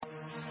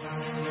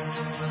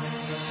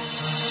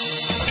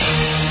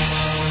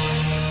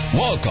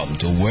Welcome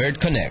to Word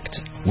Connect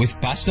with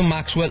Pastor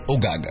Maxwell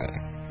Ogaga,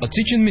 a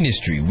teaching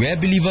ministry where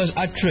believers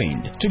are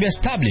trained to be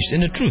established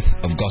in the truth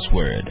of God's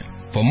Word.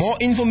 For more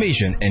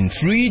information and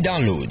free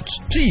downloads,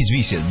 please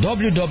visit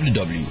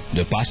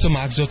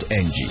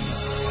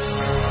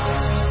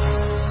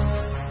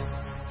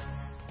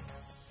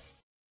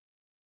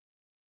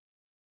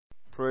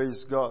www.thepastormax.ng.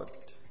 Praise God.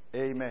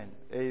 Amen.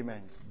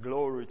 Amen.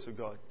 Glory to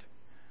God.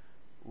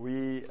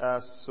 We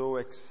are so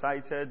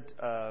excited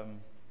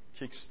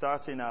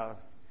kickstarting our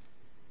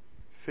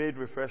Faith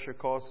Refresher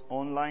course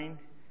online,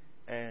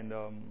 and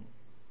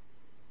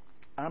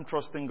I'm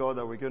trusting God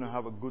that we're going to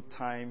have a good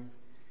time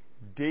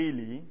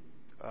daily,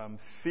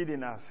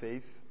 feeding our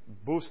faith,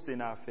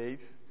 boosting our faith,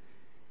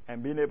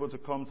 and being able to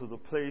come to the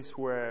place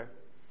where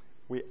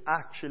we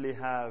actually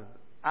have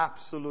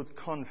absolute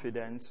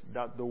confidence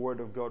that the Word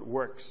of God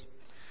works.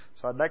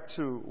 So I'd like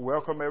to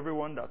welcome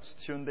everyone that's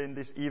tuned in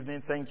this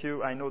evening. Thank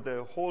you. I know there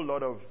are a whole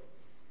lot of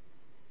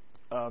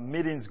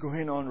meetings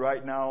going on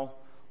right now,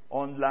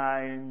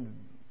 online,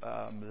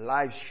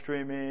 live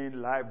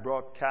streaming, live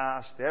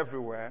broadcast,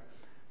 everywhere.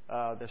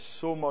 There's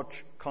so much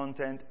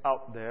content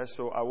out there.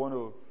 So I want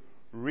to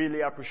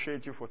really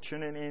appreciate you for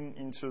tuning in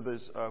into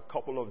this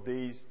couple of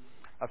days.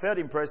 I felt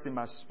impressed in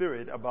my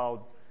spirit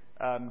about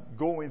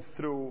going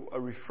through a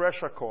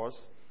refresher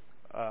course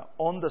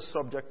on the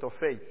subject of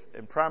faith,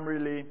 and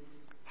primarily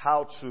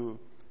how to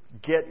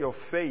get your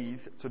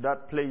faith to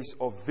that place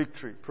of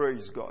victory.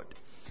 Praise God.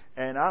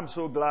 And I'm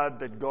so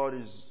glad that God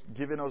is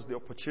giving us the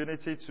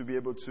opportunity to be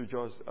able to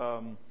just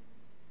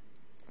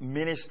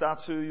minister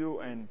to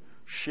you and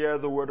share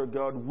the Word of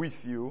God with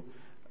you.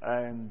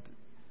 And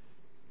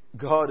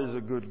God is a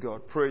good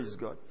God. Praise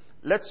God.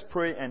 Let's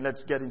pray and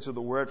let's get into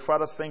the Word.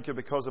 Father, thank you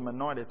because I'm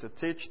anointed to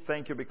teach.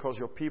 Thank you because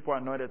your people are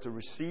anointed to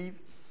receive.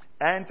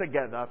 And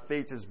together,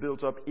 faith is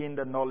built up in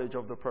the knowledge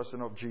of the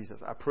person of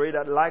Jesus. I pray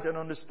that light and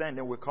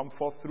understanding will come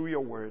forth through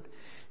your word.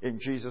 In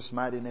Jesus'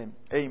 mighty name.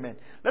 Amen.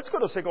 Let's go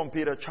to 2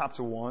 Peter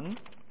chapter 1.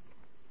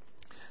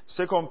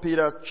 2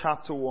 Peter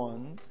chapter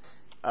 1.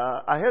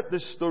 I heard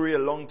this story a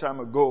long time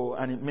ago,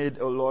 and it made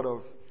a lot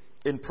of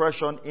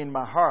impression in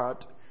my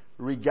heart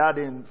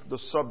regarding the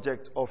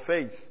subject of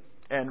faith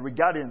and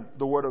regarding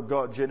the Word of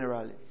God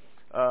generally.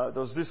 There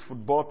was this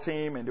football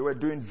team, and they were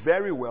doing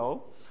very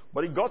well.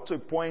 But it got to a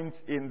point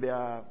in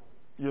their,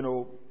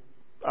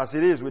 as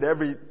it is with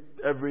every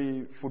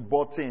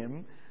football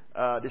team,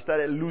 they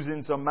started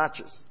losing some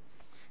matches.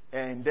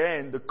 And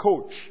then the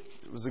coach,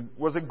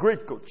 was a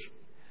great coach,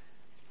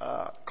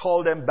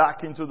 called them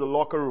back into the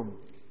locker room.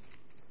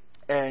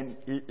 And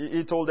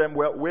he told them,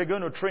 well, we're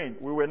going to train.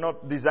 We were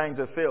not designed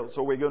to fail,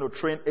 so we're going to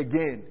train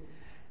again.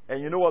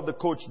 And you know what the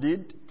coach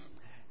did?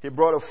 He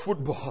brought a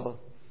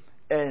football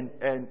and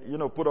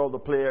put all the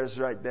players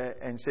right there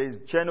and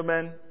says,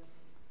 gentlemen,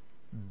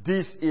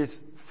 this is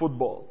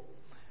football.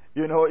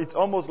 It's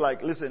almost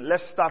like, listen,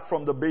 let's start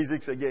from the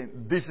basics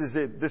again. This is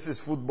it. This is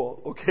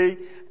football, okay?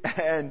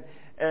 And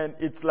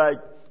it's like,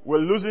 we're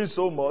losing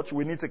so much,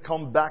 we need to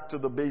come back to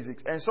the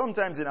basics. And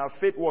sometimes in our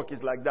faith walk,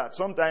 it's like that.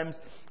 Sometimes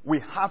we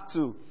have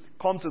to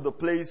come to the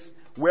place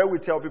where we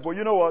tell people,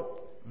 you know what?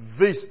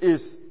 This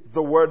is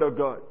the Word of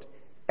God.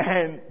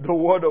 And the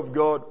Word of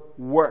God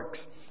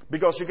works.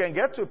 Because you can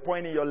get to a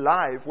point in your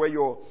life where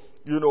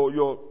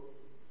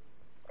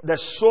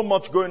there's so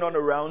much going on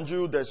around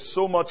you. There's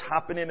so much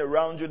happening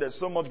around you. There's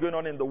so much going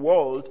on in the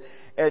world.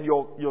 And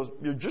you're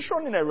just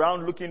running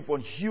around looking for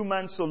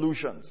human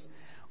solutions.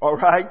 All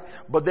right?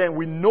 But then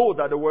we know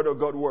that the Word of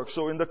God works.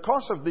 So in the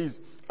course of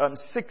these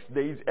 6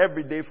 days,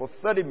 every day for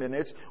 30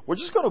 minutes, we're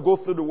just going to go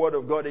through the Word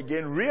of God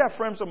again,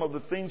 reaffirm some of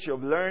the things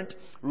you've learned,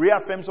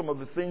 reaffirm some of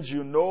the things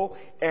you know,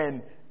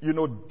 and,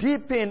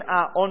 deepen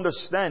our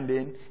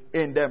understanding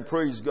in them.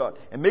 Praise God.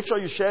 And make sure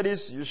you share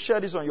this. You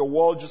share this on your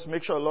wall. Just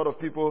make sure a lot of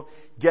people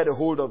get a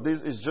hold of this.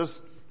 It's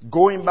just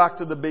going back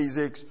to the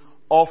basics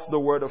of the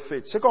word of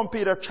faith. 2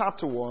 Peter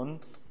chapter 1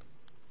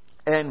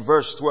 and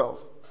verse 12.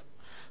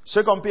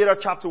 2 Peter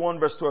chapter 1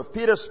 verse 12.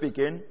 Peter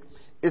speaking.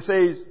 It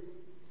says,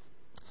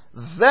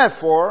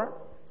 therefore,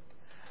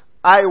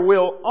 I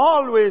will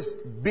always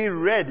be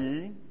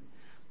ready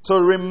to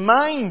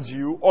remind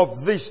you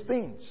of these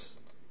things.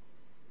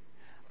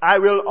 I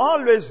will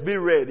always be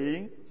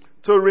ready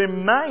to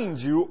remind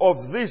you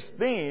of these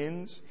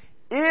things,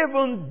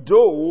 even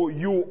though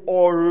you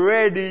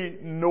already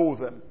know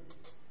them.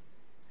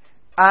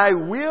 I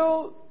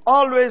will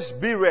always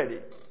be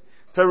ready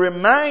to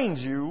remind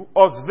you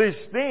of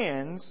these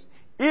things,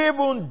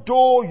 even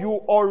though you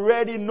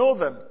already know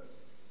them.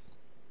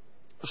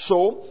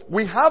 So,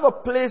 we have a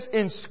place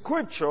in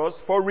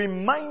scriptures for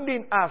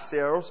reminding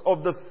ourselves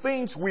of the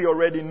things we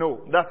already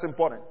know. That's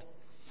important.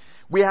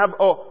 We have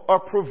a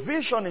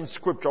provision in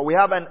Scripture. We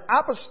have an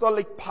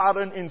apostolic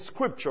pattern in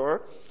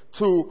Scripture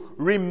to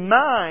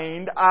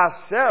remind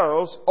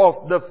ourselves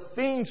of the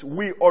things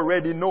we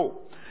already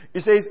know.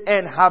 It says,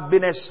 and have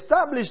been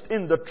established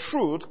in the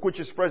truth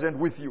which is present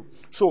with you.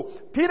 So,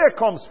 Peter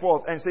comes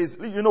forth and says,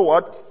 you know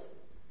what?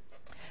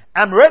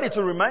 I'm ready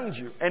to remind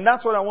you. And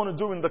that's what I want to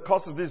do in the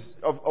course of this,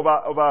 of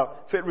our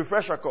Faith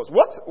Refresher course.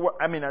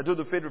 I do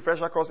the Faith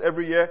Refresher course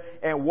every year.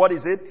 And what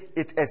is it?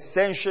 It's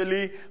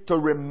essentially to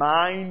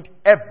remind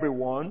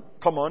everyone,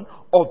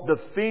 of the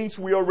things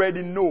we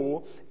already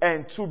know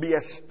and to be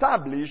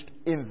established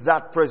in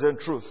that present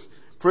truth.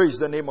 Praise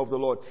the name of the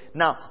Lord.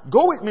 Now,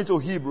 go with me to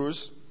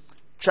Hebrews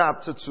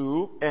chapter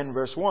 2 and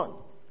verse 1.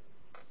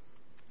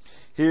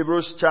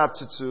 Hebrews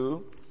chapter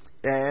 2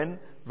 and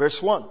verse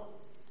 1.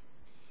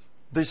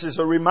 This is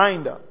a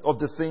reminder of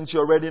the things you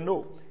already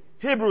know.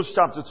 Hebrews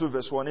chapter 2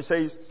 verse 1, it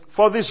says,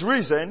 "For this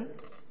reason,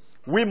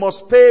 we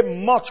must pay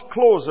much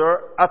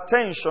closer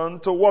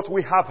attention to what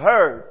we have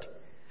heard."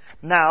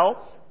 Now,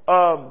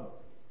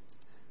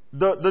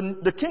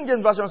 the King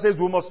James Version says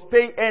we must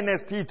pay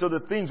earnest heed to the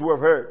things we have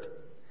heard,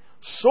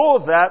 so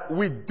that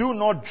we do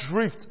not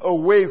drift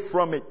away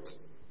from it.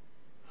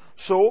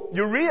 So,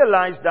 you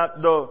realize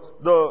that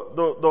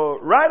the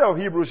writer of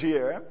Hebrews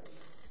here,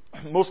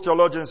 most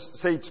theologians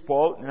say it's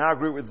Paul, and I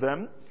agree with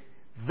them,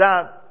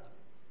 that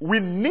we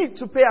need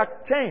to pay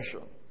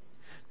attention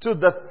to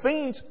the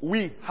things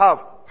we have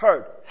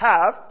heard.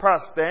 Have,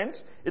 past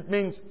tense, it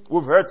means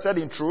we've heard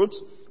certain truths,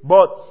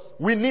 but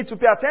we need to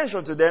pay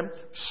attention to them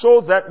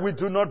so that we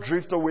do not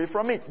drift away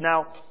from it.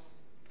 Now,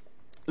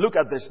 look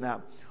at this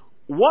now.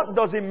 What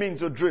does it mean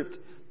to drift?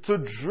 To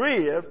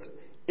drift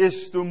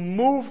is to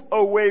move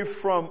away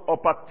from a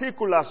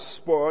particular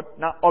spot.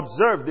 Now,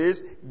 observe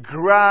this,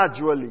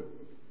 gradually.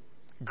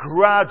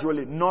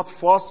 Gradually, not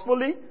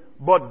forcefully,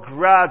 but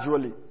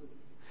gradually.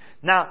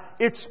 Now,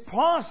 it's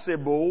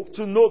possible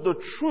to know the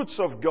truths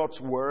of God's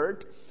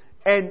Word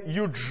and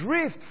you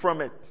drift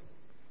from it.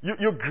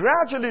 You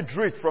gradually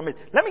drift from it.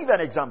 Let me give you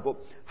an example.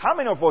 How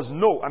many of us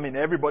know,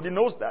 everybody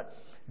knows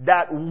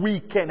that we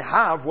can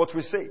have what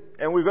we say.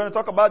 And we're going to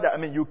talk about that.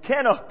 You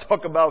cannot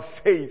talk about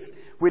faith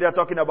without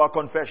talking about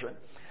confession.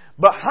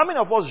 But how many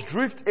of us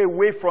drift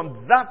away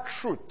from that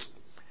truth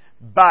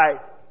by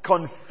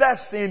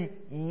confessing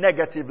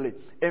negatively?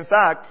 In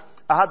fact,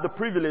 I had the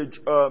privilege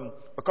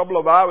a couple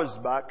of hours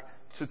back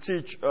to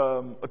teach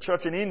a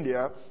church in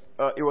India.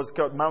 It was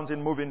called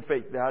Mountain Moving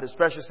Faith. They had a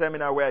special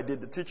seminar where I did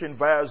the teaching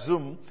via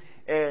Zoom,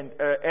 and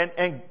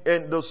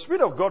the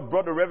Spirit of God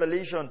brought a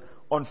revelation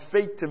on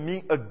faith to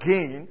me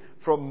again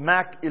from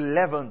Mark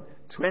 11,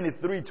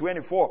 23,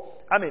 24.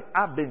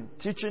 I've been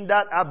teaching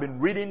that, I've been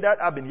reading that,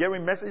 I've been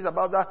hearing messages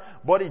about that,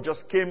 but it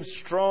just came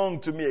strong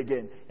to me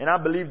again. And I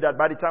believe that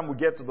by the time we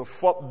get to the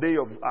 4th day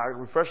of our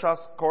refreshers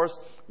course,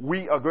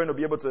 we are going to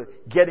be able to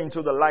get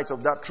into the light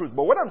of that truth.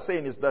 But what I'm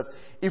saying is that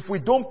if we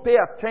don't pay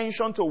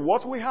attention to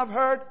what we have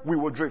heard, we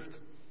will drift.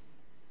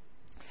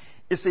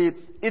 You see,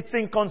 it's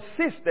in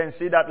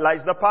consistency that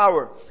lies the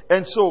power.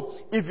 And so,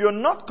 if you're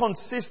not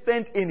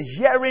consistent in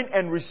hearing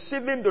and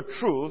receiving the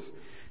truth,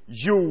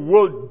 you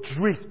will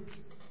drift.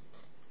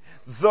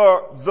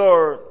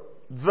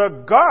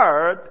 The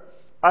guard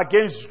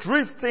against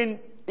drifting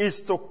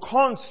is to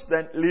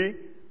constantly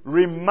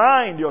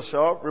remind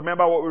yourself.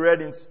 Remember what we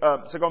read in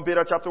 2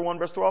 Peter chapter 1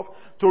 verse 12?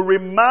 To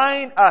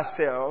remind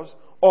ourselves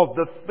of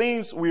the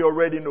things we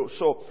already know.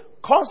 So,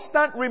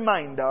 constant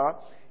reminder,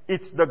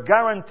 it's the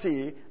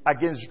guarantee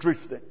against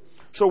drifting.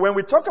 So when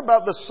we talk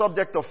about the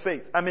subject of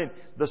faith,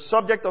 the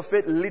subject of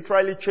faith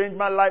literally changed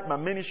my life, my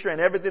ministry, and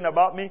everything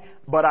about me,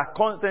 but I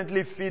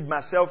constantly feed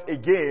myself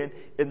again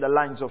in the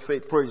lines of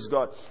faith. Praise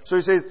God. So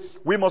he says,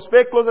 we must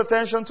pay close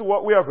attention to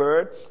what we have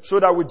heard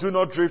so that we do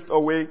not drift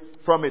away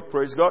from it.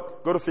 Praise God.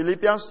 Go to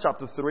Philippians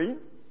chapter 3.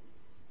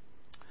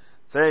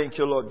 Thank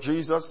you, Lord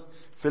Jesus.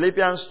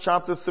 Philippians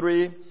chapter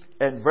 3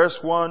 and verse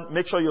 1.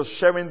 Make sure you're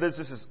sharing this.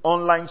 This is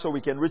online so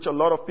we can reach a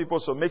lot of people.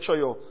 So make sure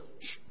you're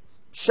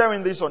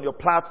sharing this on your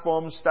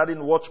platforms,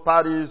 starting watch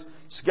parties.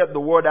 Just get the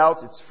word out.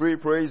 It's free.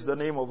 Praise the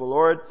name of the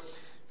Lord.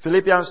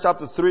 Philippians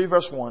chapter 3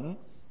 verse 1.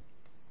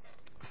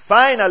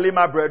 Finally,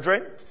 my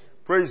brethren,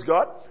 praise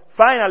God.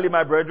 Finally,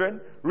 my brethren,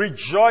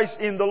 rejoice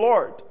in the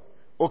Lord.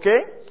 Okay?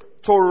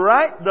 To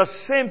write the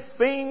same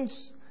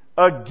things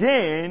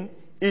again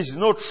is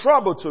no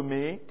trouble to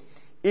me.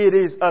 It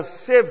is a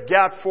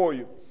safeguard for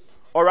you.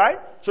 Alright?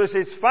 So it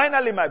says,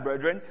 finally, my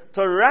brethren,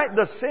 to write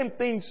the same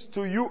things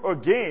to you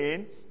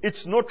again,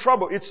 it's no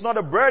trouble. It's not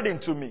a burden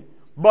to me.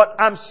 But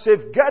I'm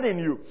safeguarding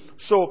you.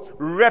 So,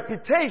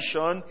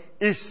 reputation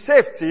is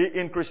safety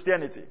in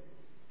Christianity.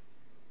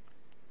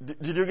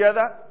 Did you get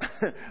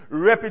that?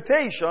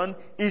 Reputation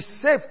is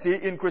safety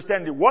in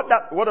Christianity. What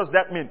does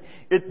that mean?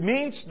 It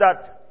means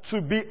that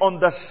to be on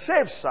the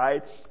safe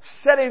side,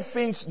 certain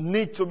things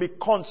need to be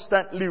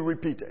constantly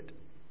repeated.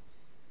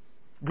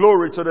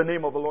 Glory to the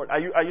name of the Lord. Are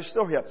you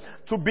still here?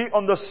 To be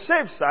on the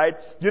safe side,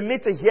 you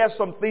need to hear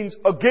some things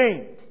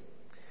again.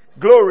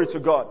 Glory to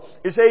God.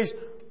 It says,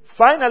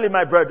 finally,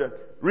 my brethren,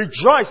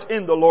 rejoice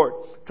in the Lord.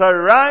 To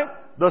write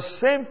the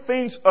same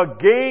things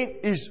again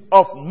is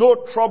of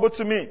no trouble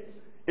to me.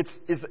 It's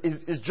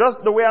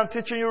just the way I'm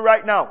teaching you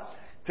right now.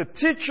 To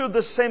teach you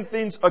the same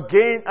things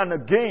again and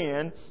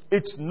again,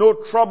 it's no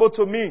trouble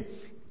to me.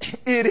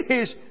 It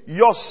is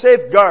your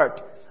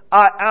safeguard.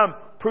 I am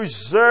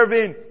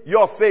preserving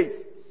your faith.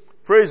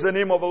 Praise the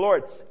name of the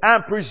Lord.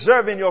 I'm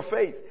preserving your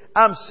faith.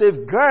 I'm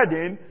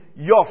safeguarding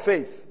your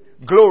faith.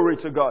 Glory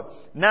to God.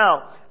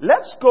 Now,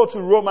 let's go to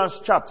Romans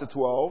chapter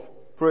 12.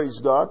 Praise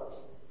God.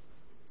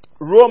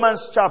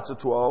 Romans chapter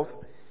 12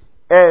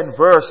 and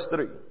verse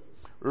 3.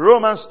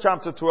 Romans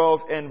chapter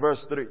 12 and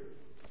verse 3.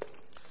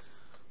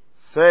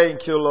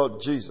 Thank you,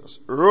 Lord Jesus.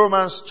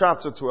 Romans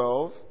chapter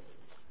 12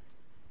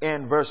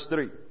 and verse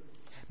 3.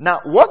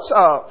 Now, what's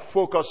our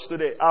focus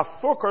today? Our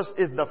focus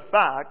is the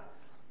fact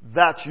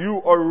that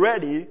you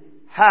already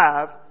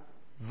have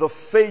the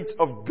faith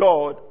of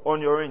God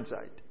on your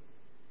inside.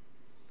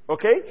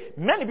 Okay?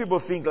 Many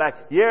people think like,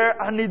 yeah,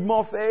 I need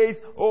more faith.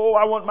 Oh,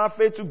 I want my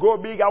faith to grow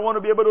big. I want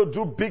to be able to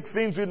do big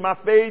things with my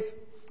faith.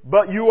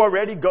 But you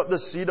already got the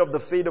seed of the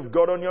faith of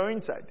God on your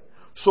inside.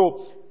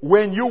 So,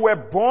 when you were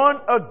born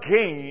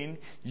again,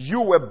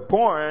 you were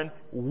born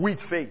with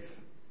faith.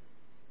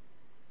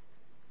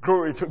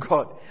 Glory to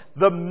God.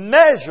 The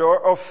measure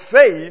of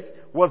faith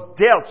was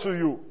dealt to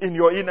you in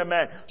your inner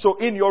man. So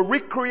in your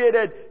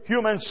recreated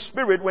human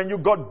spirit, when you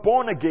got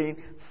born again,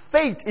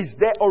 faith is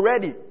there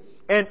already.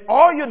 And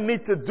all you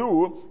need to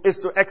do is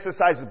to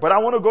exercise it. But I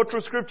want to go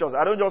through scriptures.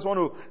 I don't just want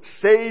to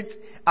say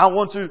it. I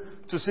want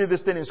to see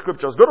this thing in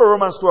scriptures. Go to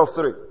Romans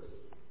 12:3.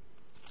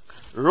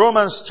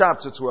 Romans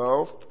chapter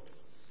 12.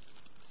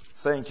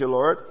 Thank you,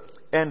 Lord.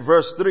 And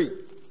verse 3.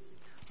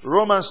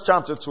 Romans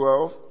chapter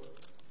 12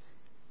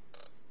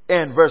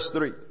 and verse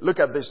 3. Look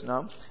at this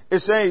now. It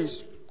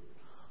says,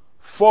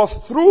 for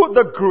through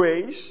the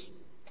grace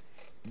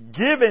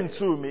given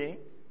to me,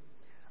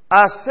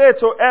 I say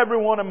to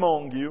everyone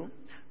among you,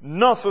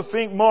 not to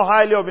think more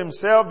highly of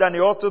himself than he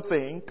ought to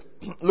think.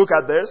 Look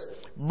at this.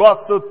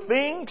 But to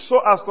think so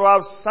as to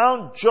have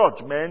sound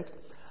judgment,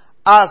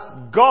 as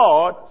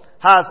God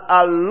has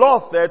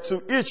allotted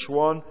to each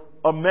one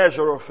a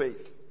measure of faith.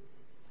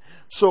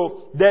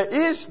 So there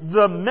is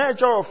the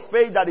measure of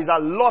faith that is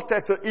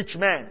allotted to each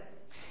man.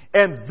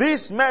 And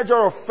this measure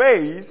of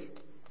faith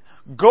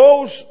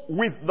goes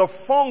with the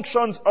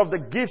functions of the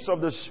gifts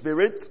of the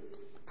Spirit.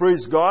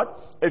 Praise God.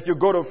 If you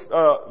go to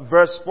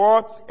verse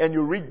 4 and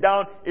you read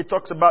down, it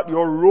talks about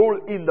your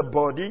role in the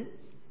body.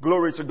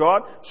 Glory to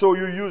God. So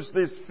you use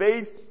this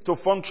faith to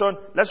function.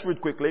 Let's read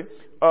quickly.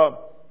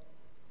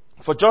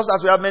 For just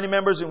as we have many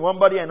members in one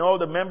body and all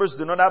the members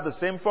do not have the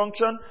same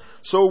function,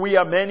 so we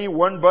are many,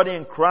 one body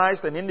in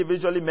Christ and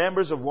individually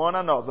members of one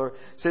another.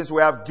 Since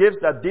we have gifts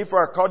that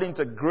differ according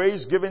to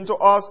grace given to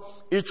us,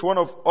 each one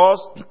of us,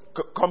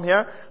 come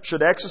here,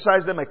 should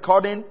exercise them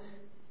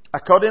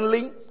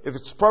accordingly. If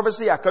it's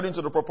prophecy, according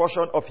to the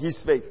proportion of his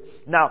faith.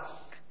 Now,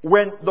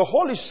 when the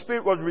Holy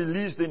Spirit was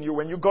released in you,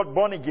 when you got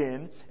born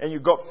again and you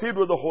got filled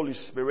with the Holy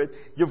Spirit,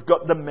 you've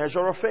got the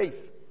measure of faith.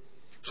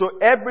 So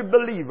every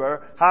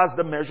believer has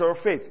the measure of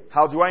faith.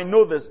 How do I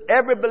know this?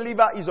 Every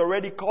believer is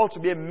already called to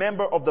be a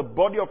member of the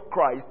body of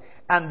Christ,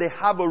 and they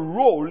have a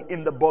role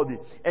in the body.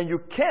 And you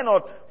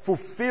cannot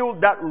fulfill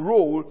that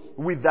role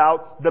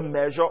without the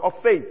measure of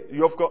faith.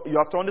 You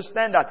have to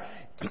understand that.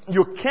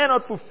 You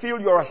cannot fulfill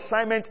your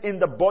assignment in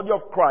the body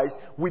of Christ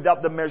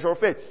without the measure of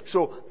faith.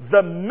 So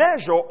the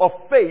measure of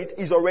faith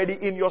is already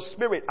in your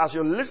spirit. As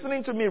you're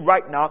listening to me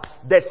right now,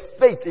 there's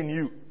faith in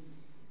you.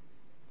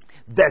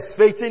 There's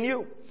faith in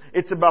you.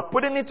 It's about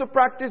putting it to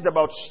practice,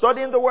 about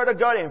studying the Word of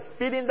God and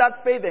feeding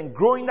that faith and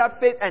growing that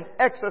faith and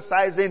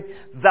exercising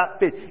that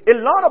faith. A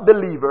lot of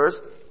believers,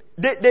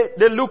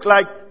 they look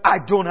like, I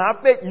don't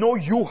have faith. No,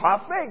 you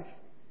have faith.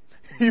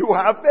 You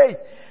have faith.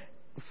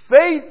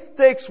 Faith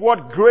takes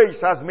what grace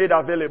has made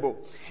available.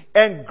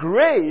 And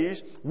grace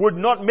would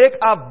not make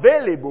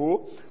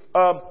available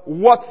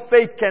what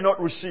faith cannot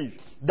receive.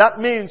 That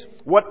means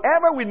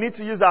whatever we need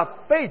to use our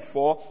faith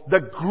for, the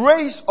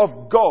grace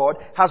of God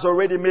has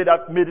already made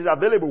it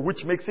available,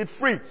 which makes it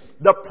free.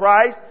 The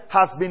price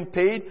has been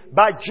paid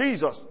by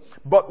Jesus.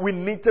 But we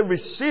need to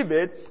receive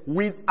it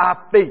with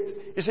our faith.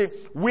 You see,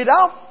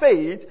 without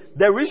faith,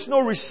 there is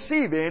no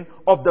receiving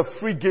of the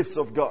free gifts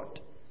of God.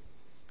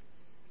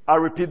 I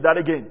repeat that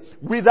again.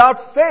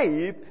 Without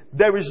faith,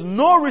 there is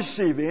no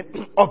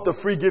receiving of the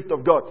free gift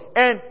of God.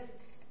 And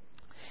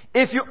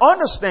if you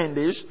understand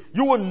this,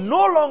 you will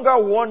no longer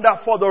wonder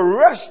for the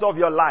rest of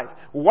your life,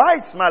 why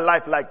is my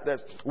life like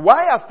this?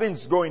 Why are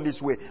things going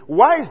this way?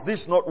 Why is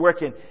this not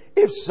working?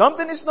 If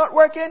something is not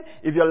working,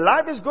 if your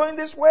life is going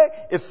this way,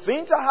 if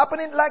things are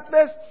happening like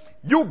this,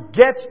 you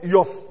get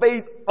your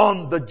faith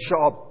on the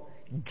job.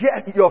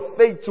 Get your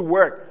faith to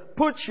work.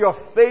 Put your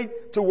faith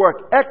to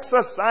work.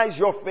 Exercise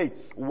your faith.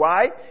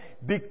 Why?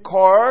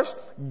 Because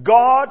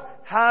God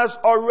has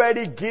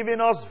already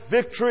given us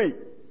victory.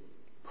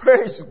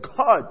 Praise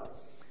God.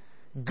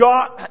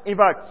 God, in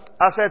fact,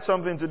 I said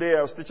something today.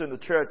 I was teaching the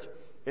church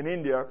in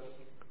India.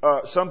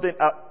 Something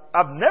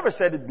I've never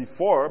said it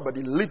before, but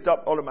it lit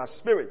up all of my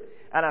spirit.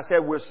 And I said,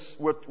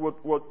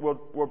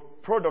 we're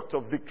product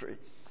of victory.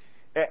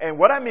 And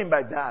what I mean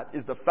by that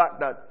is the fact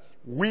that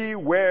we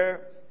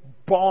were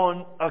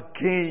born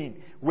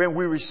again when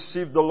we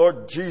received the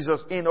Lord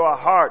Jesus in our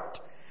heart.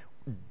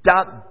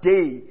 That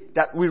day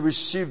that we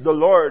received the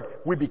Lord,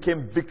 we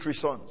became victory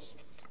sons.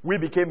 We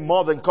became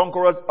more than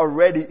conquerors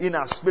already in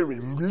our spirit,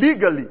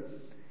 legally.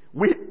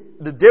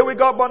 The day we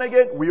got born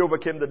again, we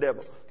overcame the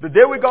devil. The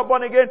day we got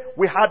born again,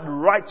 we had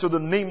right to the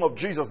name of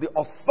Jesus, the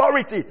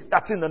authority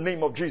that's in the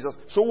name of Jesus.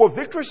 So we're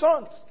victory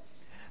sons.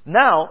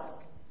 Now,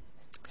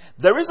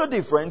 there is a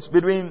difference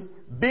between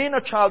being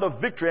a child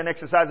of victory and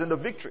exercising the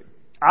victory.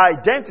 Our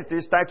identity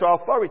is tied to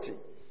our authority.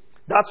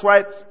 That's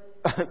why,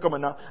 come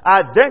on now,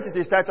 our identity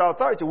is tied to our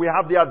authority. We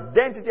have the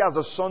identity as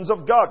the sons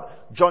of God.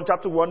 John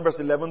chapter 1 verse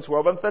 11,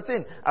 12 and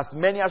 13. As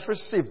many as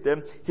received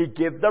them, He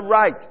gave the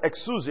right,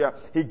 exousia,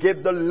 He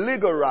gave the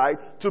legal right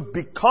to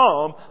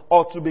become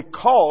or to be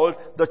called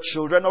the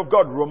children of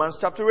God. Romans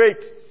chapter 8.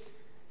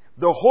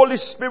 The Holy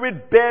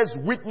Spirit bears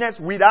witness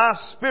with our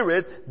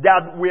spirit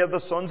that we are the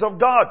sons of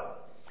God.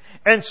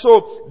 And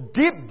so,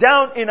 deep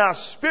down in our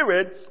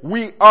spirit,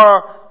 we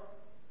are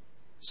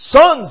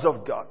sons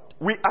of God.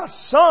 We are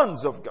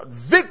sons of God.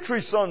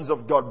 Victory sons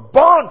of God.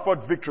 Born for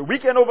victory. We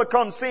can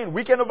overcome sin.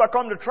 We can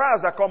overcome the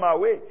trials that come our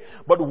way.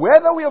 But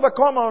whether we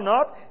overcome or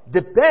not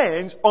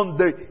depends on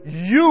the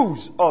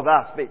use of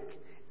our faith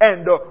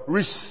and the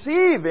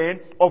receiving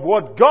of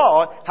what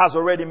God has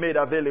already made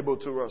available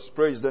to us.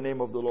 Praise the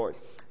name of the Lord.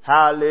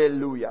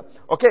 Hallelujah.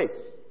 Okay.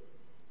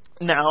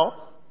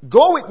 Now,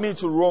 go with me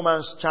to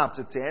Romans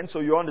chapter 10 so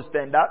you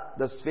understand that.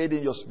 That's faith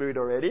in your spirit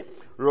already.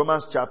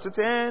 Romans chapter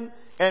 10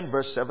 and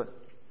verse 7.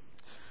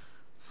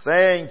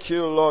 Thank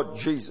you, Lord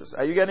Jesus.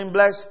 Are you getting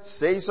blessed?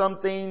 Say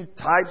something,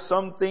 type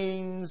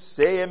something,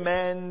 say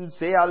amen,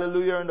 say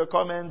hallelujah in the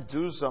comment,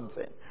 do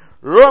something.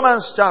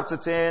 Romans chapter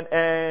 10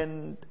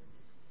 and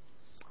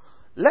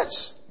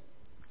let's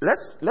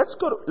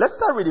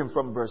start reading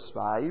from verse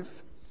 5.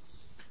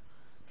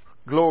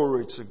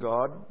 Glory to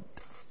God.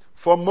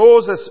 For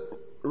Moses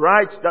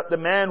writes that the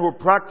man who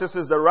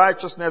practices the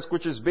righteousness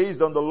which is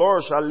based on the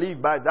law shall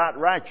live by that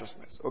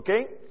righteousness.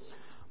 Okay?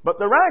 But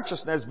the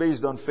righteousness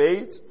based on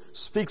faith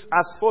speaks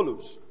as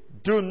follows.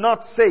 Do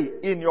not say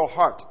in your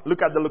heart.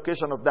 Look at the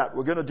location of that.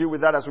 We're going to deal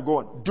with that as we go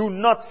on. Do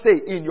not say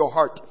in your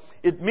heart.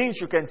 It means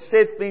you can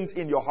say things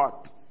in your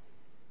heart.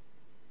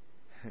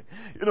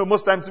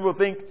 Most times people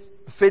think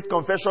faith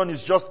confession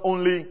is just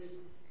only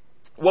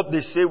what they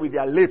say with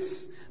their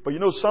lips. But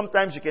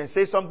sometimes you can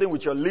say something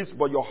with your lips,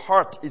 but your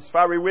heart is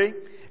far away.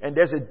 And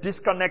there's a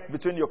disconnect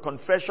between your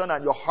confession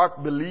and your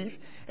heart belief.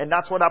 And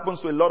that's what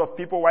happens to a lot of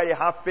people why they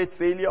have faith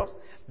failures.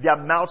 Their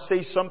mouth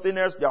says something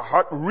else. Their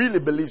heart really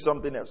believes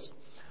something else.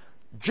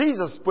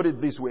 Jesus put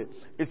it this way.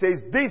 He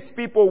says, these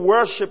people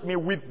worship me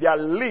with their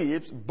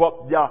lips,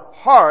 but their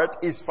heart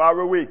is far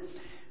away.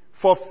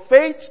 For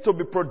faith to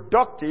be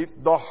productive,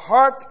 the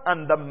heart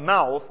and the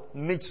mouth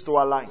needs to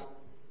align.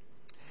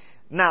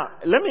 Now,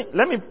 let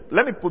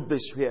me put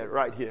this here,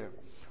 right here.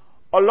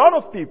 A lot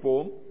of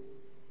people,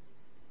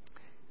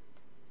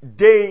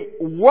 they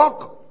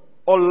work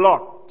a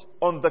lot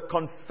on the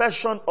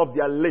confession of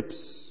their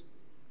lips,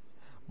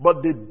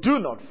 but they do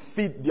not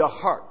feed their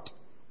heart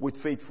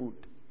with faith food.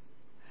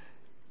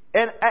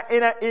 And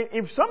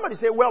if somebody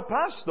say, well,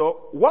 Pastor,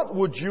 what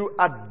would you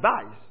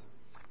advise?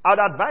 I'd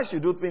advise you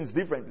do things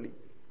differently.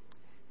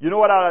 You know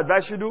what I'd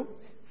advise you do?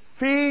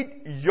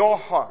 Feed your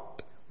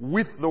heart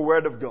with the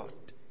Word of God.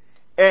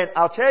 And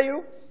I'll tell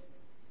you,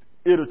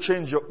 it'll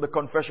change the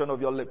confession of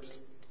your lips.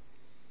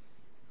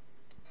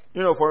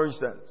 For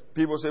instance,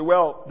 people say,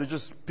 well, they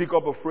just pick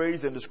up a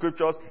phrase in the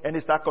scriptures and they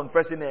start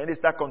confessing it and they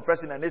start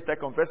confessing it and they start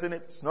confessing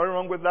it. There's nothing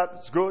wrong with that.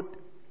 It's good.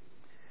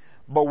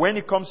 But when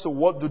it comes to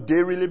what do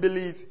they really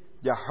believe,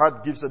 their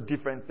heart gives a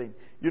different thing.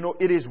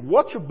 It is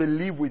what you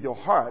believe with your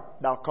heart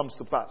that comes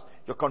to pass.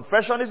 Your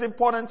confession is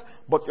important,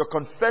 but your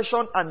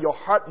confession and your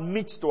heart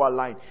needs to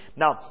align.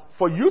 Now,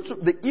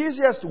 the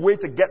easiest way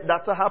to get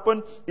that to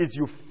happen is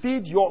you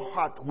feed your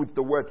heart with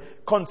the Word.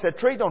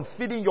 Concentrate on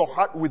feeding your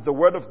heart with the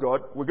Word of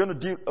God. We're going to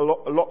deal a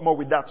lot more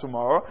with that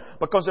tomorrow.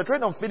 But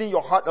concentrate on feeding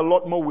your heart a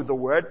lot more with the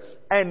Word.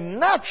 And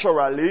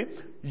naturally,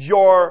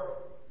 your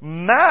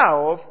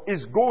mouth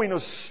is going to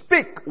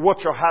speak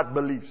what your heart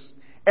believes.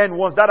 And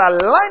once that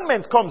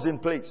alignment comes in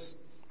place,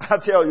 I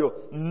tell you,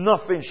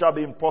 nothing shall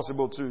be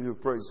impossible to you.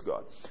 Praise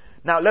God.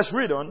 Now, let's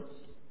read on.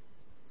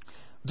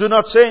 Do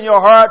not say in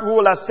your heart, who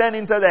will ascend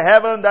into the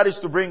heaven, that is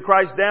to bring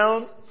Christ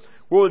down.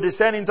 Who will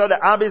descend into the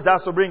abyss,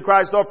 that's to bring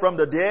Christ up from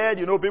the dead.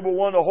 People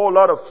want a whole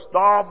lot of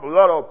stuff, a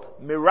lot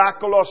of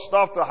miraculous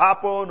stuff to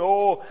happen.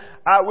 Oh,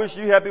 I wish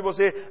you hear people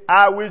say,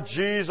 I wish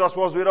Jesus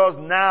was with us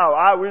now.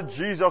 I wish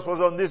Jesus was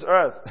on this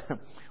earth.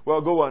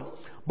 Well, go on.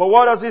 But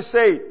what does it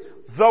say?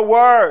 The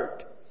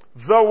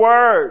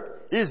Word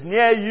is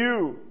near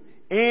you,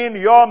 in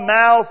your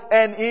mouth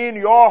and in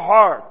your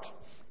heart.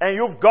 And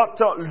you've got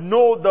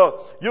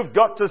to you've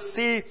got to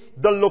see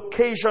the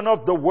location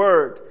of the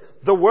Word.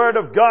 The Word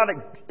of God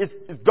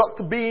is got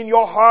to be in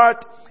your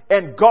heart,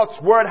 and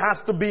God's Word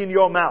has to be in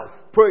your mouth.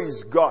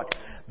 Praise God.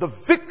 The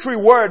victory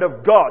Word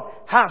of God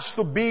has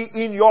to be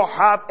in your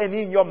heart and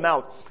in your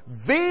mouth.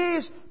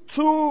 These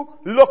two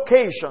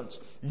locations,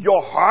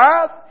 your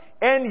heart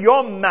and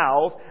your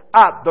mouth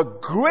are the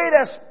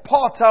greatest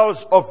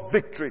portals of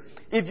victory.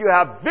 If you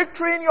have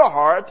victory in your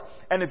heart,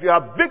 and if you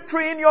have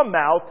victory in your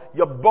mouth,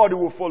 your body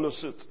will follow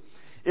suit.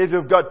 If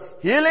you've got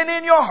healing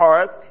in your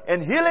heart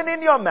and healing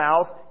in your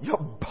mouth, your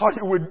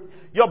body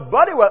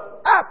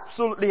will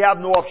absolutely have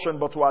no option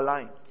but to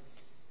align.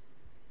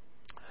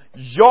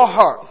 Your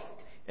heart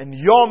and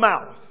your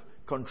mouth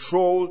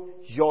control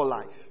your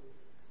life.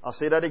 I'll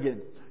say that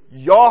again.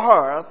 Your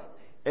heart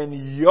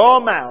and your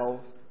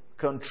mouth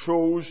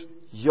controls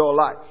your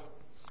life.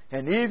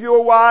 And if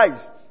you're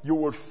wise, you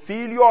will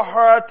fill your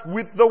heart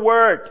with the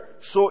word,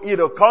 so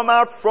it'll come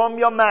out from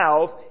your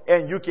mouth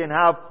and you can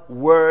have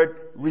word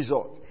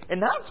results.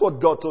 And that's what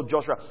God told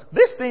Joshua.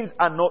 These things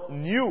are not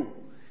new.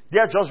 They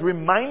are just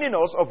reminding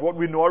us of what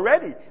we know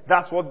already.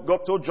 That's what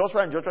God told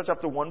Joshua in Joshua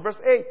chapter 1 verse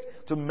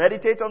 8. To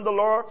meditate on the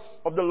law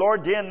of the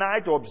Lord day and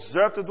night, to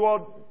observe to do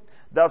all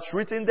that's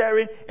written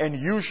therein, and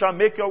you shall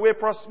make your way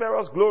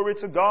prosperous. Glory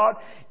to God.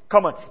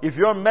 Come on. If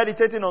you're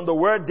meditating on the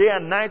word day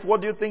and night, what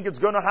do you think is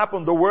going to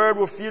happen? The word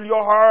will fill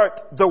your heart.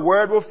 The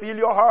word will fill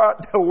your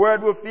heart. The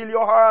word will fill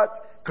your heart.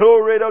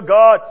 Glory to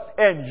God.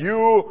 And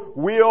you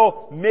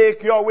will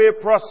make your way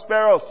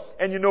prosperous.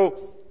 And you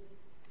know,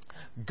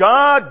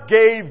 God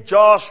gave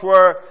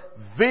Joshua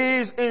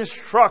these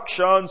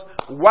instructions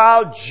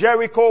while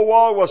Jericho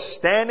wall was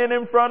standing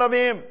in front of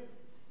him.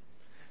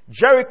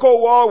 Jericho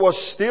wall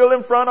was still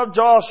in front of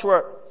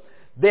Joshua.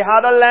 They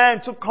had a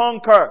land to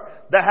conquer.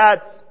 They had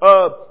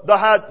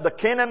the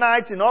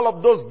Canaanites and all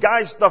of those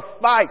guys to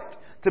fight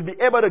to be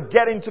able to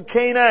get into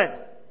Canaan.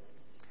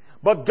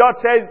 But God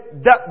says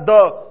that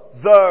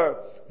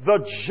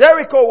the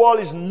Jericho wall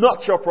is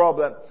not your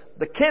problem.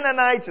 The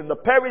Canaanites and the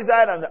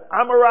Perizzite and the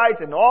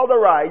Amorites and all the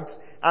rights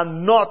are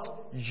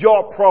not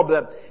your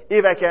problem.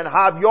 If I can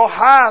have your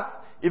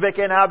heart, if I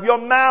can have your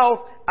mouth,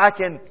 I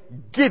can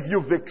give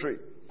you victory.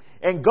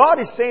 And God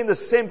is saying the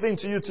same thing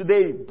to you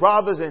today,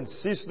 brothers and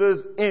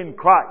sisters in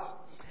Christ.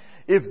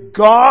 If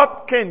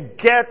God can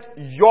get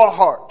your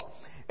heart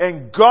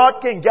and God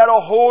can get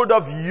a hold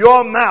of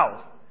your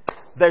mouth,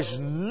 there's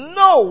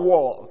no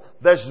wall,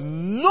 there's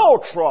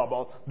no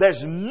trouble,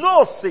 there's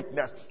no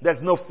sickness,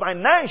 there's no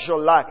financial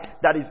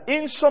lack that is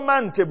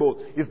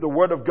insurmountable if the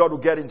word of God will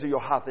get into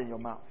your heart and your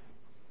mouth.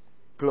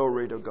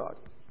 Glory to God.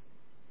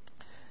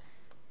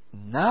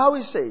 Now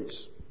he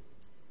says,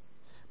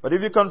 but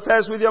if you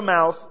confess with your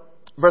mouth,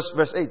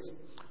 verse 8.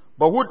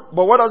 But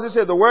what does it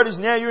say? The word is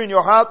near you in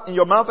your heart, in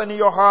your mouth and in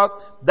your heart.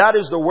 That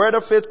is the word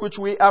of faith which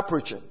we are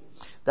preaching.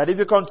 That if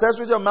you confess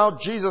with your mouth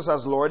Jesus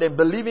as Lord and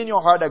believe in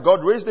your heart that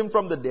God raised him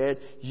from the dead,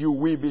 you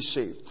will be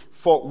saved.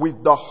 For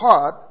with the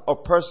heart a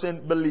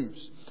person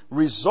believes,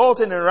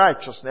 resulting in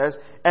righteousness,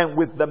 and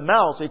with the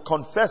mouth he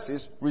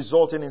confesses,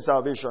 resulting in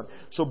salvation.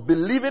 So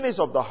believing is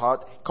of the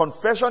heart,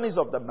 confession is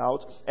of the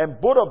mouth,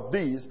 and both of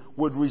these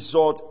would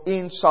result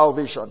in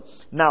salvation.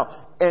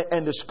 Now,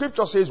 and the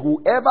scripture says,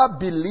 whoever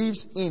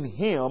believes in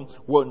him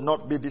will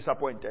not be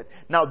disappointed.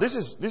 Now, this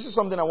is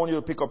something I want you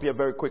to pick up here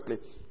very quickly.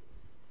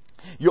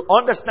 You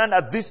understand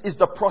that this is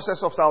the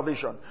process of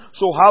salvation.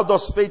 So how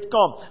does faith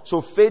come?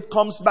 So faith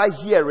comes by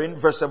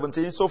hearing, verse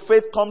 17. So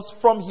faith comes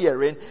from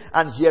hearing,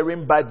 and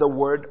hearing by the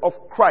word of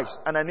Christ.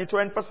 And I need to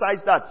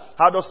emphasize that.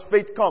 How does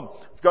faith come?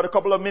 We've got a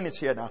couple of minutes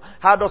here now.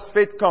 How does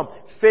faith come?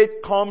 Faith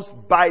comes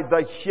by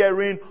the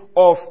hearing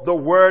of the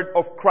word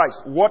of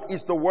Christ. What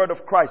is the word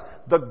of Christ?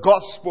 The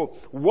gospel.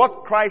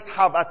 What Christ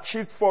have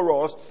achieved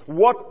for us.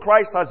 What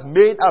Christ has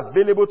made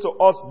available to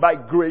us by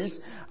grace.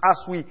 As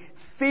we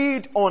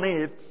feed on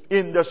it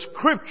in the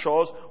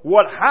scriptures,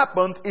 what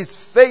happens is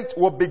faith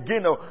will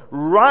begin to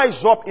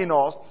rise up in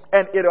us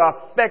and it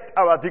will affect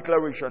our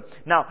declaration.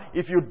 Now,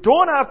 if you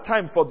don't have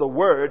time for the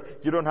word,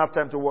 you don't have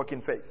time to walk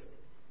in faith.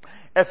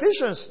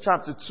 Ephesians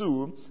chapter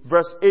 2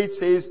 verse 8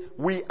 says,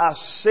 we are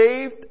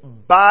saved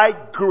by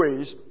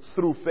grace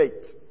through faith.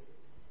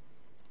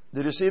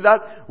 Did you see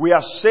that? We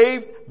are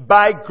saved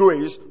by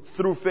grace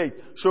through faith.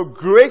 So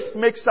grace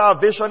makes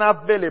salvation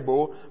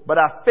available, but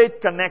our faith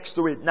connects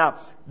to it. Now,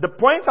 the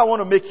point I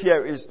want to make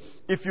here is,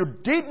 if you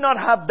did not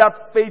have that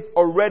faith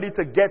already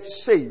to get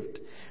saved,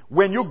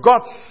 when you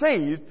got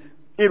saved,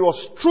 it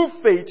was through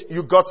faith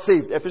you got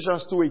saved.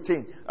 Ephesians 2:8.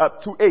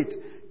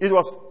 It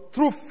was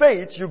through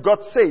faith you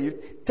got saved,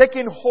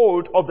 taking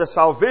hold of the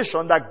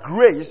salvation that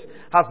grace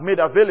has made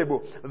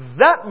available.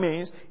 That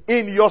means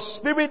in your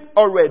spirit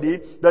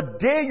already, the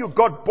day you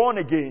got born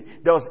again,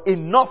 there was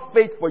enough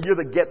faith for you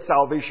to get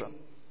salvation.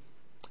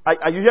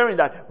 Are you hearing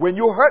that? When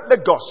you heard the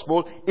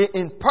gospel, it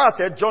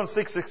imparted, John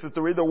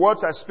 6:63, the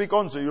words I speak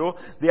unto you,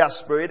 they are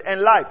spirit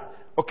and life.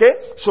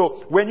 Okay?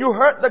 So, when you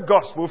heard the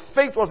gospel,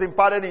 faith was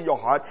imparted in your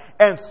heart,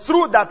 and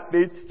through that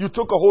faith, you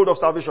took a hold of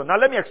salvation. Now,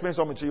 let me explain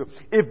something to you.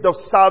 If the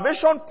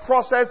salvation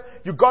process,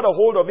 you got a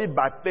hold of it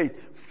by faith,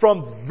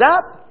 from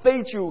that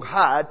faith you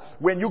had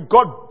when you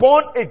got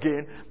born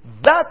again,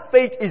 that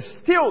faith is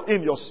still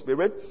in your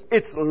spirit.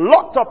 It's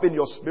locked up in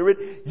your spirit.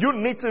 You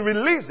need to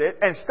release it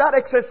and start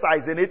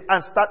exercising it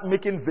and start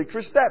making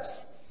victory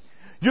steps.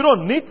 You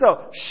don't need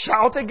to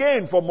shout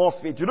again for more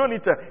faith. You don't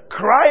need to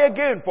cry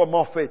again for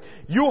more faith.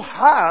 You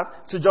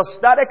have to just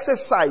start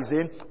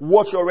exercising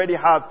what you already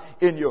have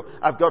in you.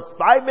 I've got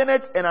 5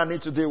 minutes and I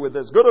need to deal with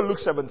this. Go to Luke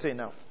 17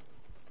 now.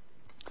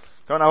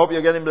 Come on, I hope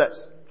you're getting blessed.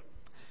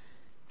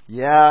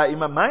 Yeah, in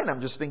my mind, I'm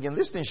just thinking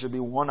this thing should be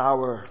 1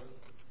 hour.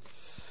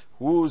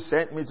 Who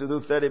sent me to do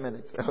 30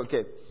 minutes?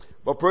 Okay.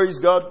 But praise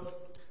God.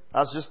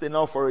 That's just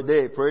enough for a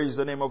day. Praise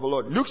the name of the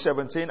Lord. Luke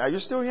 17. Are you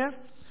still here?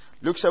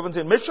 Luke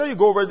 17. Make sure you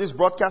go over this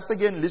broadcast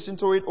again. Listen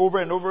to it over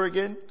and over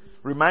again.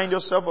 Remind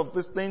yourself of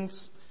these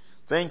things.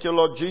 Thank you,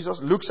 Lord Jesus.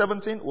 Luke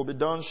 17 will be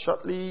done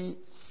shortly.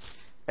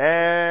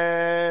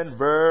 And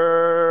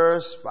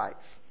verse 5.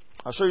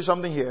 I'll show you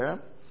something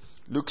here.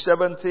 Luke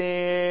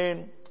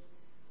 17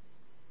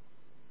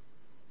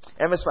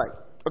 and verse 5.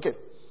 Okay.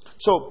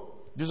 So,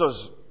 this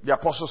was the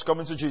apostles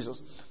coming to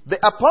Jesus. The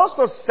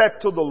apostles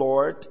said to the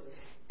Lord,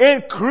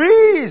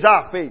 increase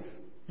our faith.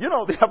 You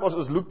know, the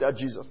apostles looked at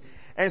Jesus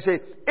and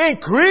said,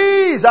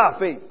 increase our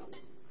faith.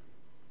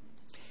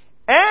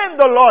 And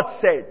the Lord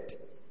said,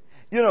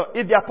 you know,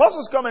 if the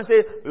apostles come and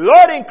say,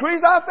 Lord,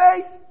 increase our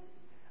faith,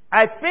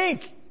 I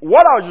think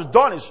what I would have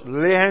done is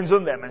lay hands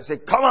on them and say,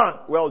 come on.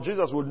 Well,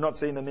 Jesus would not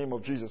say in the name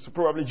of Jesus.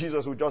 Probably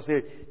Jesus would just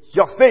say,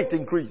 your faith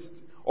increased.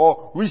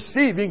 Or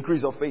receive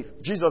increase of faith.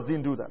 Jesus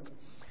didn't do that.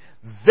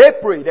 They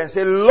prayed and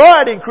said,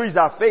 Lord, increase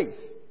our faith.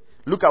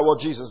 Look at what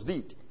Jesus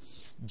did.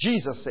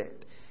 Jesus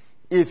said,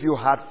 if you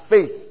had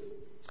faith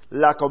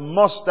like a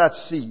mustard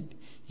seed,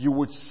 you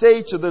would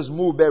say to this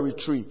mulberry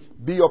tree,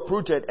 be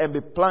uprooted and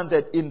be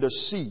planted in the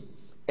sea,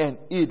 and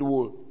it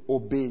will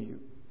obey you.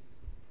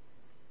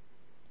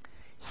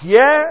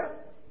 Here,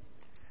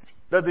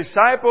 the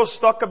disciples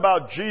talk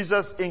about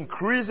Jesus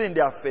increasing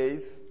their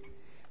faith.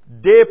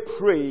 They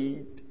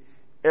prayed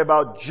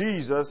about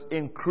Jesus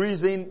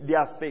increasing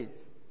their faith.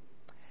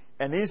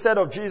 And instead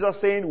of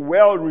Jesus saying,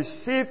 well,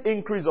 receive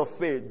increase of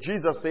faith,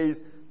 Jesus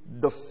says,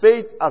 the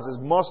faith as a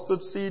mustard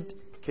seed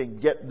can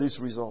get these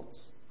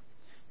results.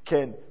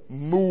 Can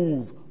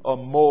move a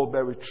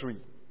mulberry tree.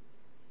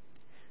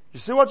 You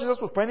see what Jesus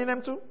was pointing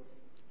them to?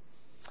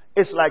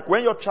 It's like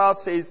when your child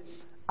says,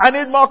 I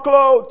need more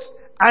clothes.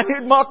 I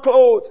need more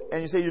clothes.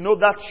 And you say, you know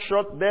that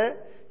shirt there?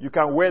 You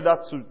can wear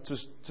that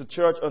to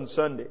church on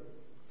Sunday.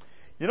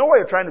 You know what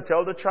you're trying to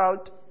tell the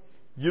child?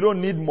 You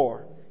don't need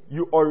more.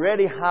 You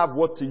already have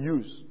what to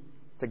use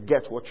to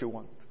get what you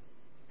want.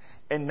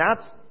 And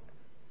that's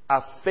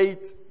a faith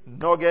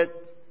nugget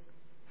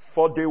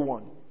for day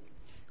one.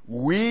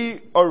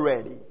 We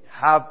already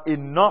have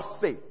enough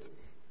faith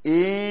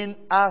in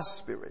our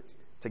spirit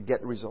to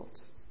get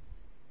results.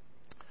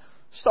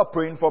 Stop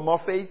praying for more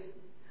faith.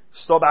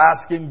 Stop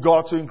asking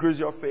God to increase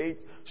your faith.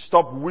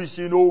 Stop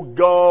wishing, oh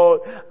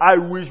God, I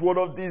wish one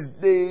of these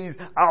days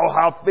I'll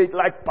have faith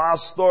like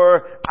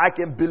pastor. I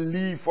can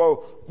believe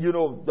for,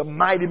 the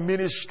mighty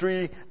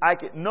ministry.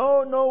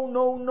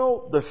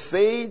 No. The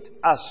faith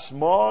as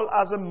small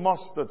as a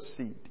mustard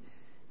seed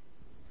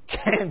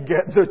can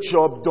get the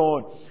job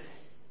done.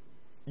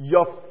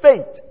 Your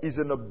faith is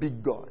in a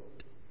big God.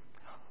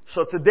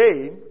 So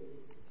today,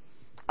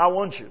 I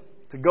want you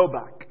to go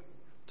back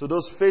to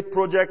those faith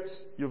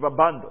projects you've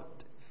abandoned,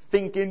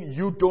 thinking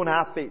you don't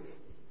have faith.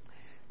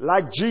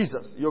 Like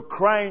Jesus, you're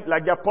crying,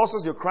 like the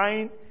apostles, you're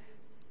crying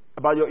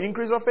about your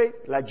increase of faith.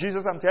 Like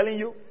Jesus, I'm telling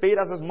you, faith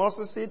as a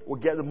mustard seed will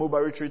get the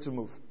mulberry tree to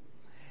move.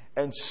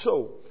 And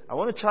so, I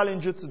want to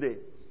challenge you today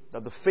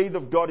that the faith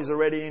of God is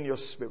already in your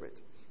spirit.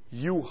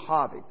 You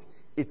have it.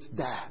 It's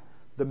there.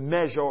 The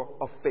measure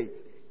of faith.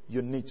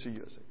 You need to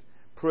use it.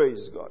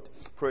 Praise God.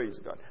 Praise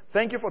God.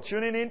 Thank you for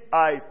tuning in.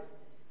 I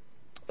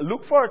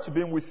look forward to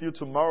being with you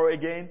tomorrow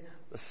again.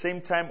 The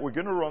same time, we're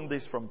going to run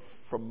this from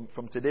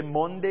today,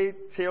 Monday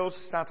till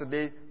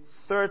Saturday,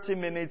 30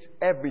 minutes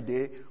every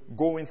day,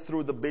 going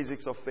through the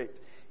basics of faith.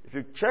 If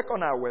you check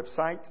on our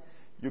website,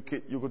 you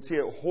could see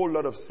a whole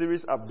lot of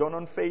series I've done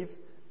on faith.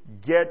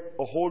 Get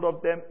a hold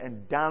of them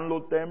and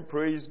download them.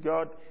 Praise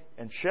God.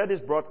 And share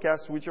this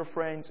broadcast with your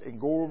friends and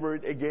go over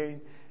it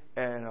again.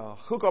 And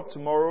hook up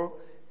tomorrow.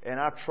 And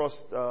I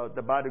trust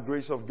that by the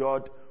grace of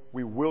God,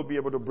 we will be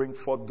able to bring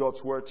forth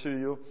God's word to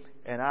you.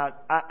 And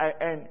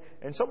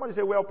somebody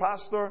say, well,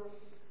 Pastor,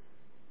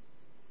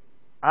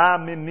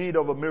 I'm in need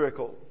of a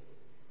miracle.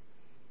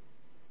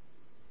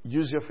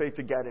 Use your faith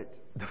to get it.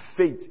 The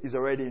faith is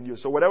already in you.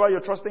 So whatever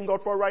you're trusting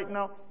God for right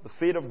now, the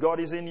faith of God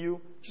is in you.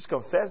 Just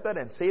confess that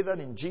and say that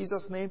in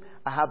Jesus' name.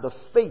 I have the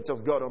faith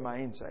of God on my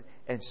inside.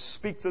 And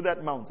speak to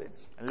that mountain.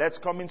 And let's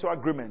come into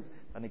agreement.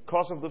 And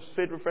because of the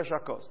faith refresher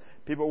course,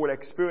 people will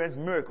experience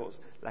miracles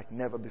like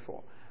never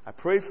before. I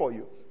pray for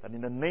you that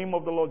in the name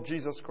of the Lord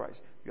Jesus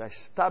Christ, you are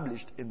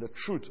established in the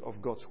truth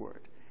of God's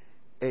word.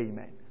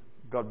 Amen.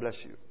 God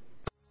bless you.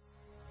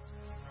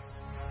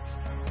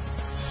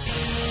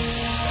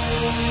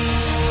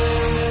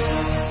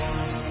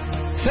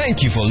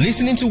 Thank you for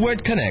listening to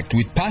Word Connect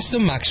with Pastor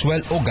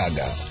Maxwell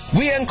Ogaga.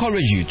 We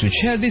encourage you to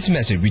share this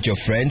message with your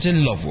friends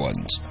and loved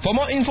ones. For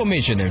more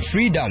information and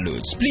free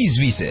downloads, please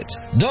visit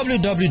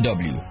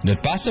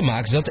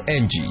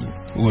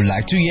www.pastormax.ng. We would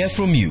like to hear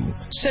from you.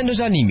 Send us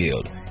an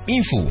email,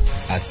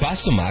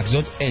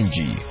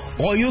 info@pastormax.ng,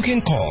 or you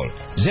can call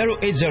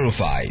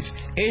 0805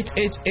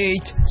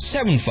 888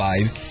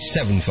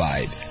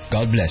 7575.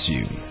 God bless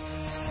you.